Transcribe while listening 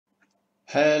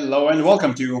Hello and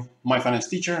welcome to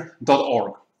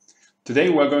myfinanceteacher.org. Today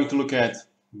we're going to look at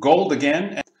gold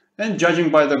again, and judging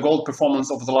by the gold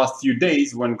performance over the last few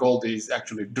days when gold is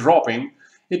actually dropping,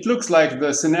 it looks like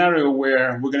the scenario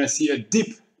where we're going to see a dip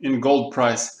in gold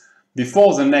price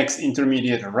before the next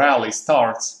intermediate rally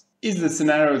starts is the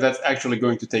scenario that's actually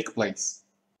going to take place.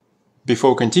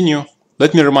 Before we continue,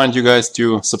 let me remind you guys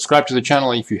to subscribe to the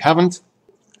channel if you haven't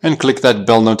and click that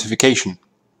bell notification.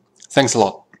 Thanks a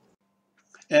lot.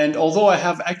 And although I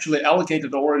have actually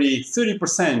allocated already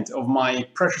 30% of my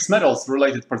precious metals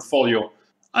related portfolio,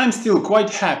 I'm still quite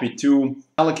happy to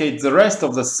allocate the rest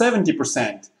of the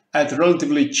 70% at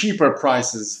relatively cheaper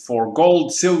prices for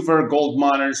gold, silver, gold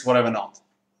miners, whatever not.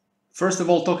 First of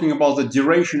all, talking about the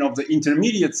duration of the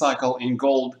intermediate cycle in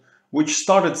gold, which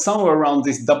started somewhere around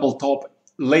this double top,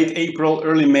 late April,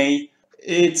 early May.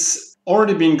 It's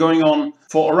already been going on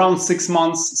for around 6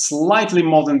 months, slightly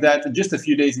more than that, just a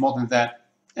few days more than that.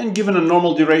 And given a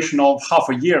normal duration of half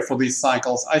a year for these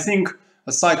cycles, I think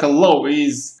a cycle low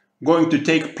is going to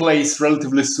take place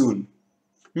relatively soon.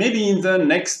 Maybe in the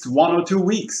next 1 or 2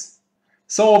 weeks.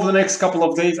 So over the next couple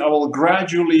of days, I will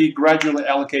gradually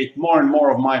allocate more and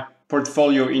more of my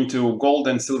portfolio into gold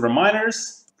and silver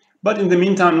miners. But in the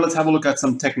meantime, let's have a look at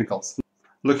some technicals.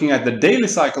 Looking at the daily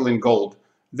cycle in gold,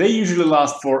 they usually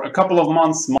last for a couple of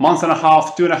months, month and a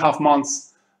half, 2.5 months.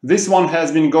 This one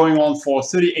has been going on for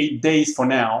 38 days for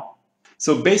now.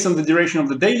 So based on the duration of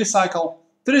the daily cycle,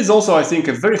 there is also, I think,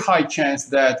 a very high chance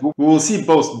that we will see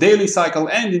both daily cycle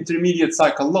and intermediate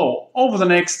cycle low over the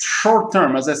next short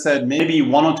term. As I said, maybe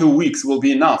 1 or 2 weeks will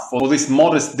be enough for this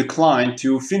modest decline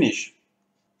to finish.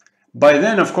 By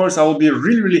then, of course, I will be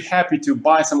really happy to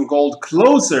buy some gold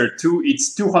closer to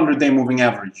its 200-day moving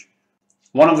average.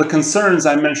 One of the concerns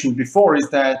I mentioned before is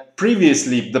that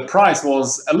previously the price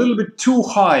was a little bit too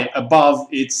high above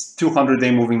its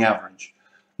 200-day moving average.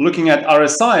 Looking at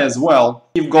RSI as well,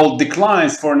 if gold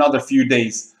declines for another few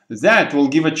days, that will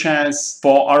give a chance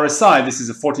for RSI, this is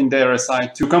a 14-day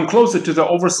RSI, to come closer to the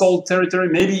oversold territory,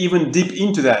 maybe even dip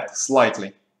into that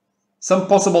slightly. Some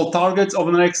possible targets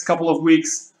over the next couple of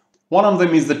weeks. One of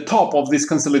them is the top of this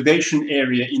consolidation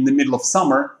area in the middle of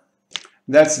summer.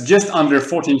 That's just under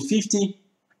 1450.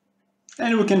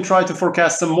 And we can try to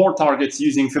forecast some more targets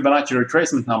using Fibonacci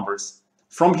retracement numbers.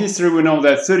 From history, we know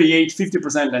that 38,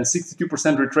 50% and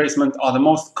 62% retracement are the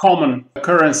most common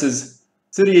occurrences.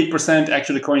 38%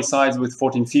 actually coincides with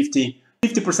 1450.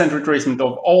 50% retracement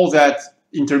of all that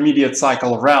intermediate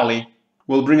cycle rally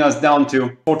will bring us down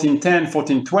to 1410,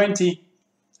 1420.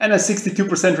 And a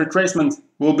 62% retracement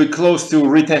will be close to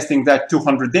retesting that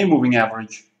 200-day moving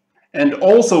average. And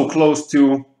also close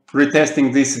to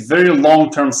retesting this very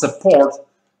long-term support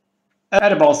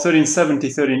at about 1370,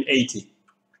 1380.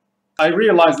 I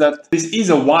realize that this is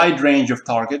a wide range of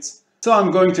targets, so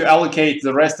I'm going to allocate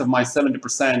the rest of my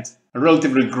 70%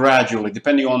 relatively gradually,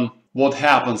 depending on what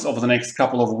happens over the next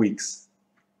couple of weeks.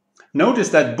 Notice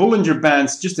that Bollinger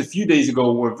Bands just a few days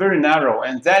ago were very narrow,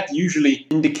 and that usually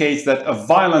indicates that a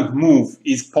violent move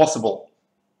is possible.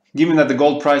 Given that the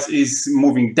gold price is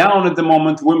moving down at the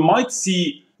moment, we might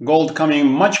see gold coming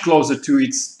much closer to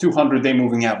its 200-day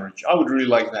moving average. I would really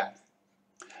like that.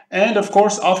 And of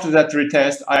course, after that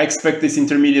retest, I expect this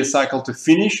intermediate cycle to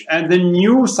finish and the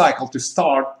new cycle to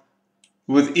start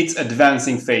with its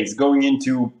advancing phase, going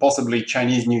into possibly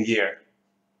Chinese New Year.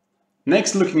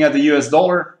 Next, looking at the US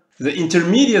dollar, the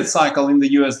intermediate cycle in the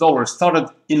US dollar started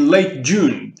in late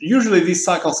June. Usually these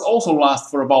cycles also last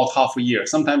for about half a year.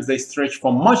 Sometimes they stretch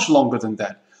for much longer than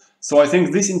that. So I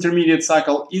think this intermediate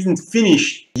cycle isn't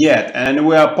finished yet, and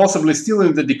we are possibly still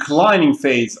in the declining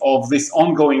phase of this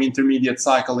ongoing intermediate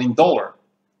cycle in dollar.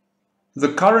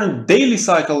 The current daily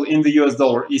cycle in the US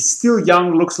dollar is still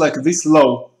young, looks like this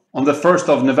low on the 1st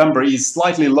of November is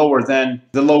slightly lower than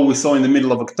the low we saw in the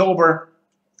middle of October.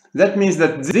 That means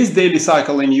that this daily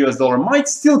cycle in US dollar might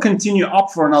still continue up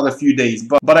for another few days,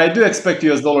 but I do expect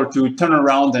US dollar to turn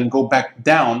around and go back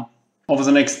down over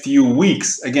the next few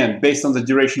weeks, again, based on the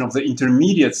duration of the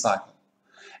intermediate cycle.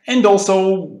 And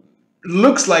also,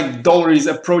 looks like dollar is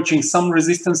approaching some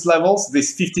resistance levels.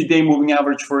 This 50-day moving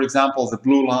average, for example, the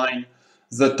blue line,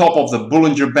 the top of the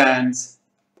Bollinger Bands,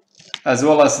 as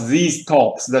well as these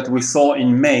tops that we saw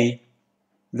in May.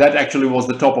 That actually was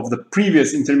the top of the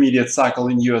previous intermediate cycle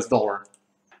in US dollar.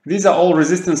 These are all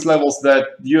resistance levels that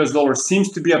US dollar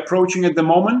seems to be approaching at the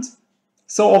moment.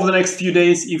 So over the next few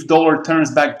days, if dollar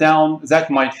turns back down, that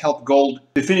might help gold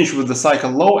to finish with the cycle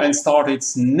low and start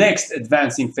its next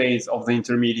advancing phase of the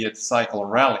intermediate cycle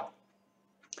rally.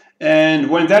 And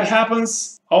when that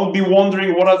happens, I'll be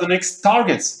wondering what are the next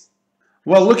targets.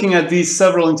 Well, looking at these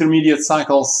several intermediate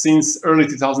cycles since early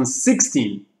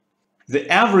 2016, the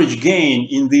average gain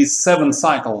in these 7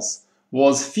 cycles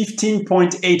was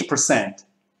 15.8%.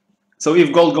 So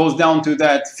if gold goes down to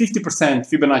that 50%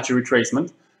 Fibonacci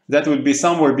retracement, that would be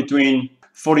somewhere between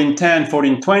 1410,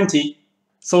 1420.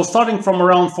 So starting from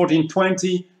around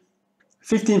 1420,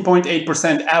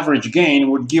 15.8% average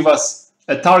gain would give us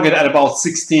a target at about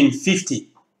 1650.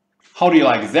 How do you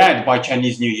like that by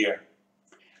Chinese New Year?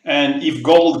 And if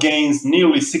gold gains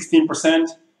nearly 16%,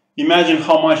 imagine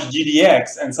how much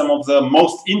GDX and some of the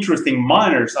most interesting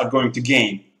miners are going to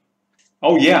gain.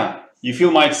 Oh yeah, you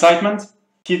feel my excitement?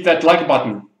 Hit that like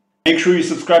button. Make sure you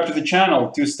subscribe to the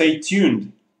channel to stay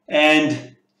tuned.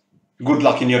 And good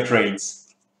luck in your trades.